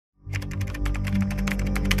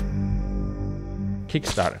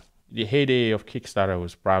Kickstarter. The heyday of Kickstarter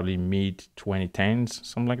was probably mid 2010s,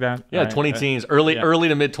 something like that. Yeah, right? 20-teens, early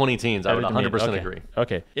to mid 20-teens. I would 100% agree.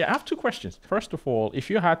 Okay. Yeah, I have two questions. First of all, if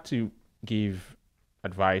you had to give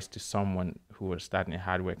advice to someone who was starting a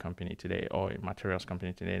hardware company today or a materials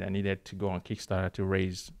company today that needed to go on Kickstarter to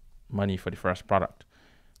raise money for the first product,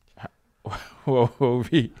 what would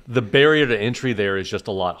be? The barrier to entry there is just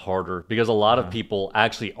a lot harder because a lot of people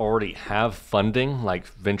actually already have funding, like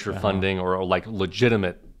venture funding or like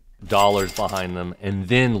legitimate dollars behind them, and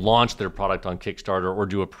then launch their product on Kickstarter or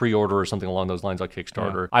do a pre-order or something along those lines on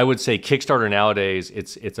Kickstarter. I would say Kickstarter nowadays,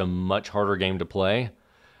 it's a much harder game to play.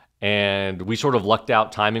 And we sort of lucked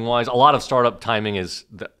out timing wise. A lot of startup timing is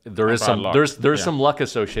there's some luck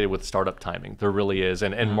associated with startup timing. There really is,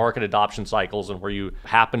 and market adoption cycles and where you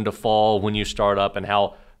happen to fall when you start up and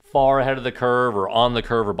how far ahead of the curve or on the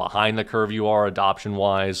curve or behind the curve you are adoption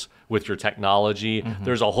wise with your technology.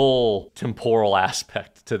 There's a whole temporal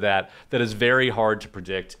aspect to that is very hard to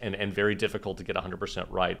predict and very difficult to get 100%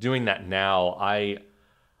 right. Doing that now,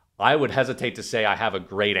 I would hesitate to say I have a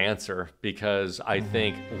great answer because I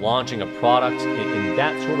think launching a product in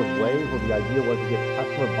that sort of way where the idea was to get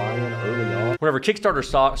customer buy-in early on. Whenever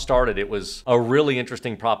Kickstarter started, it was a really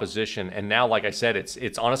interesting proposition. And now, like I said,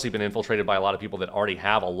 it's honestly been infiltrated by a lot of people that already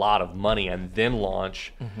have a lot of money and then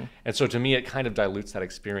launch. And so to me, it kind of dilutes that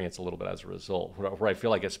experience a little bit as a result, where I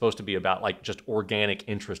feel like it's supposed to be about like just organic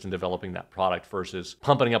interest in developing that product versus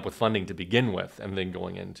pumping up with funding to begin with and then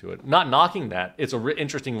going into it. Not knocking that. It's an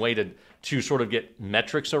interesting way to sort of get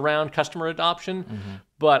metrics around customer adoption.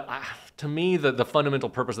 But to me, the fundamental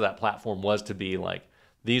purpose of that platform was to be like,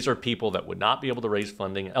 these are people that would not be able to raise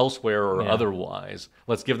funding elsewhere or otherwise.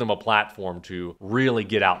 Let's give them a platform to really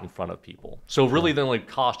get out in front of people. So really the only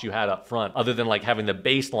cost you had up front, other than like having the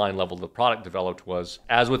baseline level of the product developed, was,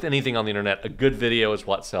 as with anything on the internet, a good video is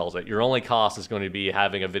what sells it. Your only cost is going to be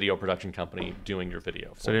having a video production company doing your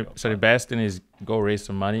video for you. So the best thing is go raise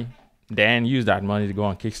some money, then use that money to go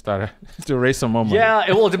on Kickstarter to raise some more money.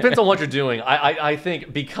 Yeah, well, it depends on what you're doing. I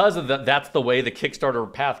think because of that's the way the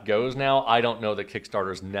Kickstarter path goes now, I don't know that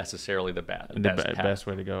Kickstarter is necessarily the best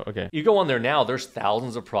way to go. Okay. You go on there now, there's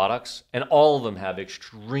thousands of products, and all of them have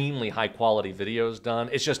extremely high quality videos done.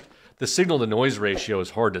 It's just the signal to noise ratio is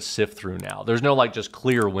hard to sift through now. There's no like just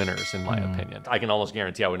clear winners in my opinion. I can almost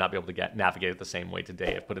guarantee I would not be able to navigate it the same way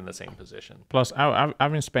today if put in the same position. Plus,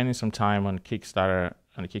 I've been spending some time on Kickstarter,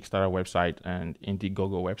 on the Kickstarter website and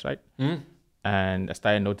Indiegogo website. And I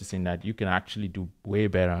started noticing that you can actually do way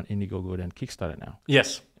better on Indiegogo than Kickstarter now.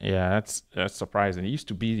 Yes. Yeah, that's surprising. It used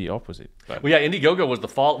to be the opposite. But. Well, yeah, Indiegogo was the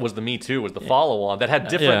follow-on that had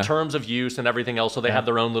different terms of use and everything else. So they had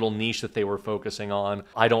their own little niche that they were focusing on.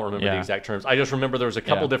 I don't remember the exact terms. I just remember there was a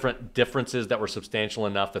couple different differences that were substantial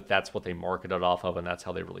enough that that's what they marketed off of, and that's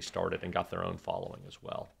how they really started and got their own following as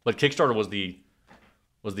well. But Kickstarter was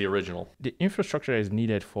the original. The infrastructure is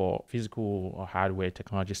needed for physical or hardware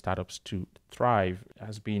technology startups to thrive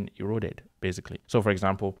has been eroded, basically. So, for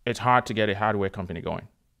example, it's hard to get a hardware company going.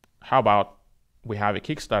 How about we have a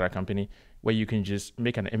Kickstarter company where you can just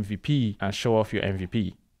make an MVP and show off your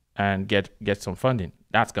MVP and get some funding?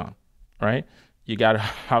 That's gone, right? You got to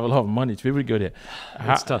have a lot of money to be able to go there.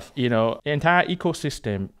 It's tough. You know, the entire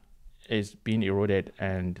ecosystem is being eroded,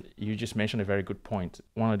 and you just mentioned a very good point.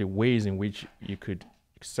 One of the ways in which you could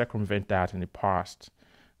circumvent that in the past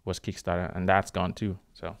was Kickstarter, and that's gone too.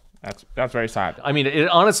 So that's very sad. I mean,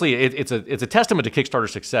 honestly, it's a testament to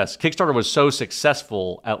Kickstarter's success. Kickstarter was so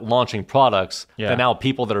successful at launching products that now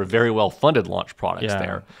people that are very well funded launch products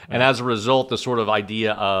there. And as a result, the sort of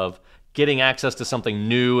idea of getting access to something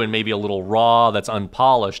new and maybe a little raw that's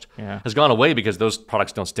unpolished has gone away because those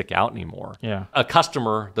products don't stick out anymore. A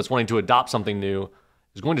customer that's wanting to adopt something new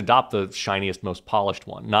is going to adopt the shiniest, most polished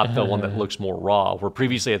one, not the one that looks more raw, where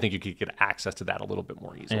previously I think you could get access to that a little bit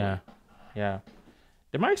more easily. Yeah.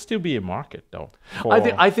 There might still be a market, though.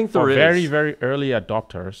 I think there is. Very, very early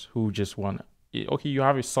adopters who just want, okay, you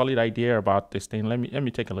have a solid idea about this thing. Let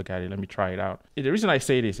me take a look at it. Let me try it out. The reason I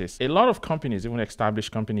say this is a lot of companies, even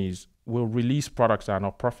established companies, will release products that are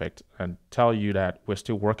not perfect and tell you that we're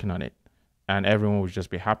still working on it. And everyone will just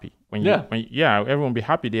be happy. Everyone will be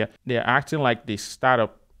happy. They're acting like they start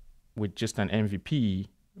up with just an MVP,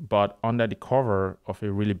 but under the cover of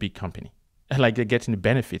a really big company. Like they're getting the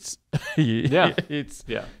benefits. It's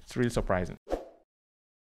really surprising.